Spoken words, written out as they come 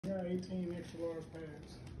18 extra large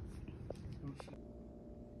pads. Oh, shit.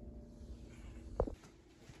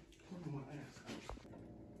 Look at my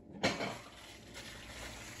ass.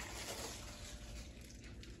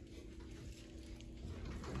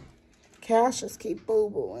 Cash just keep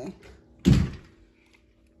boo-booing.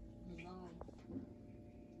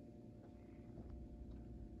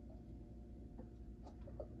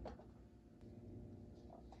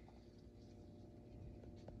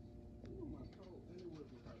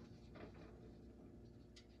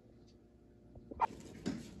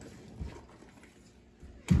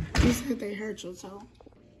 You said they hurt your toe.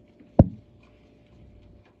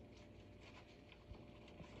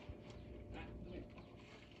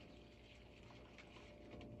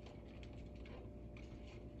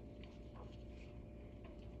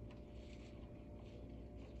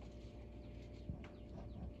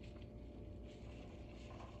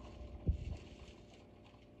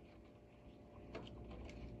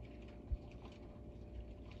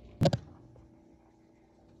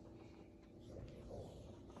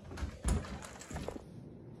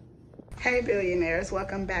 Hey billionaires,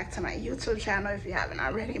 welcome back to my YouTube channel. If you haven't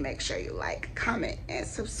already, make sure you like, comment, and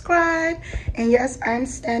subscribe. And yes, I'm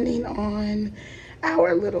standing on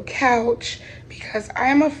our little couch because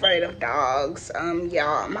I'm afraid of dogs.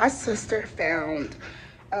 Y'all, my sister found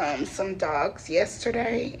some dogs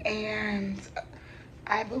yesterday, and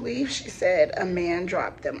I believe she said a man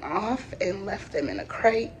dropped them off and left them in a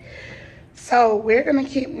crate. So we're gonna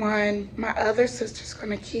keep one. My other sister's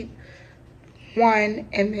gonna keep one,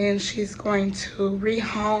 and then she's going to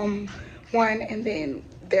rehome one, and then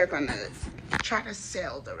they're gonna try to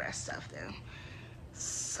sell the rest of them.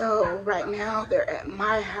 So right now they're at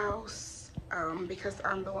my house because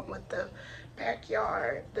I'm the one with the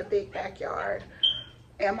backyard, the big backyard,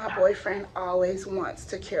 and my boyfriend always wants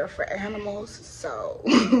to care for animals, so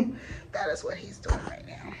that is what he's doing right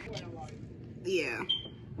now. Yeah.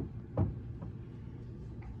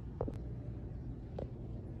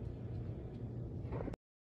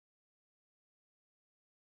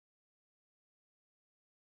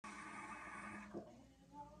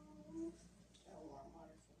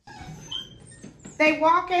 They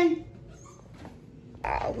walking?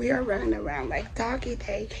 We are running around like doggy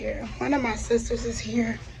daycare. One of my sisters is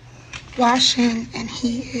here washing, and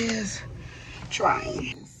he is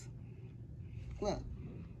drying. Look.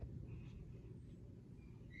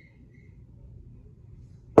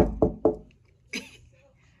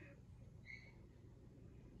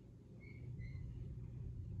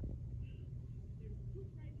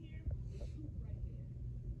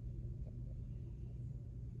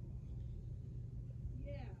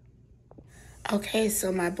 Okay,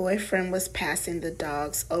 so my boyfriend was passing the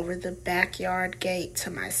dogs over the backyard gate to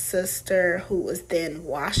my sister, who was then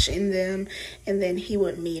washing them, and then he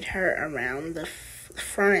would meet her around the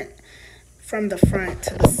front, from the front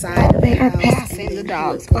to the side of the house. They are passing the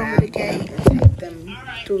dogs over the gate and take them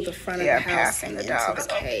through the front of the house and into the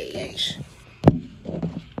cage.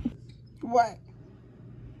 What?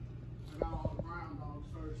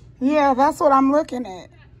 Yeah, that's what I'm looking at.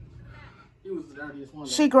 He was the dirtiest one.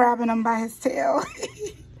 She grabbing him by his tail.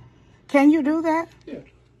 Can you do that? Yeah. Get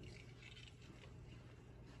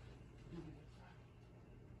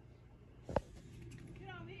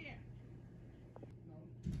over here.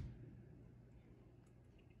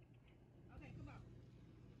 Okay, come on.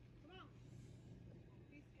 Come on.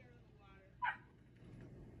 He's scared of the water.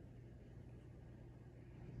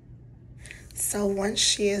 So once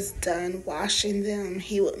she is done washing them,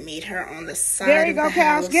 he would meet her on the side of the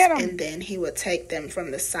house, and then he would take them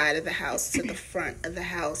from the side of the house to the front of the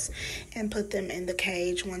house and put them in the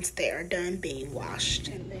cage once they are done being washed.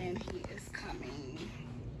 And then he is coming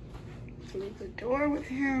through the door with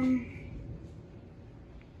him.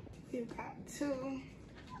 We've got two,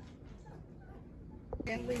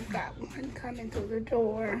 and we've got one coming through the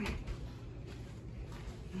door.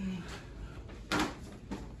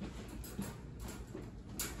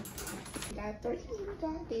 Got 3 little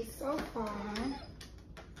doggies so far.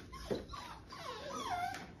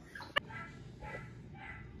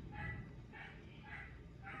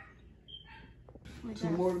 We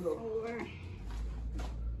got 4.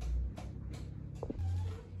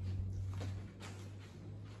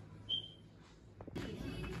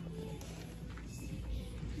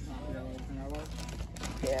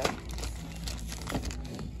 Yeah.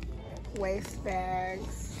 Waste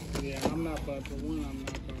bags. Yeah, I'm not about to, I'm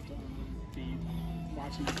not about to be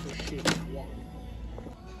watching this shit and walk.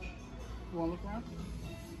 You wanna look around?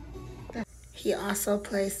 He also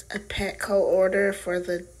placed a Petco order for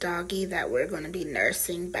the doggy that we're going to be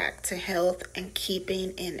nursing back to health and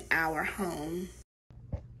keeping in our home.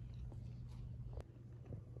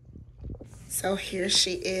 So here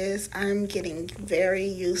she is. I'm getting very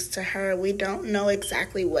used to her. We don't know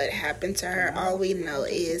exactly what happened to her. All we know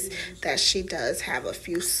is that she does have a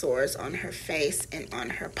few sores on her face and on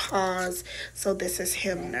her paws. So this is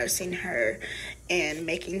him nursing her and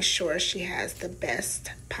making sure she has the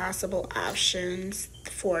best possible options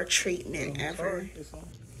for treatment ever.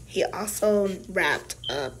 He also wrapped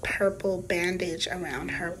a purple bandage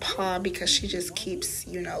around her paw because she just keeps,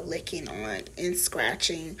 licking on and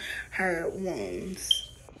scratching her wounds.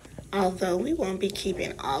 Although we won't be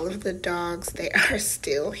keeping all of the dogs, they are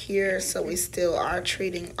still here, so we still are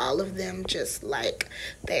treating all of them just like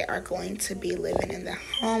they are going to be living in the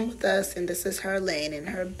home with us. And this is her laying in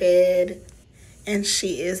her bed. And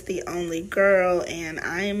she is the only girl, and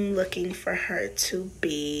I'm looking for her to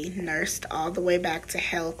be nursed all the way back to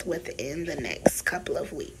health within the next couple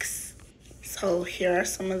of weeks. So here are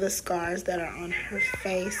some of the scars that are on her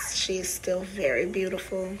face. She is still very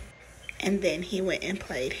beautiful. And then he went and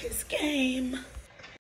played his game.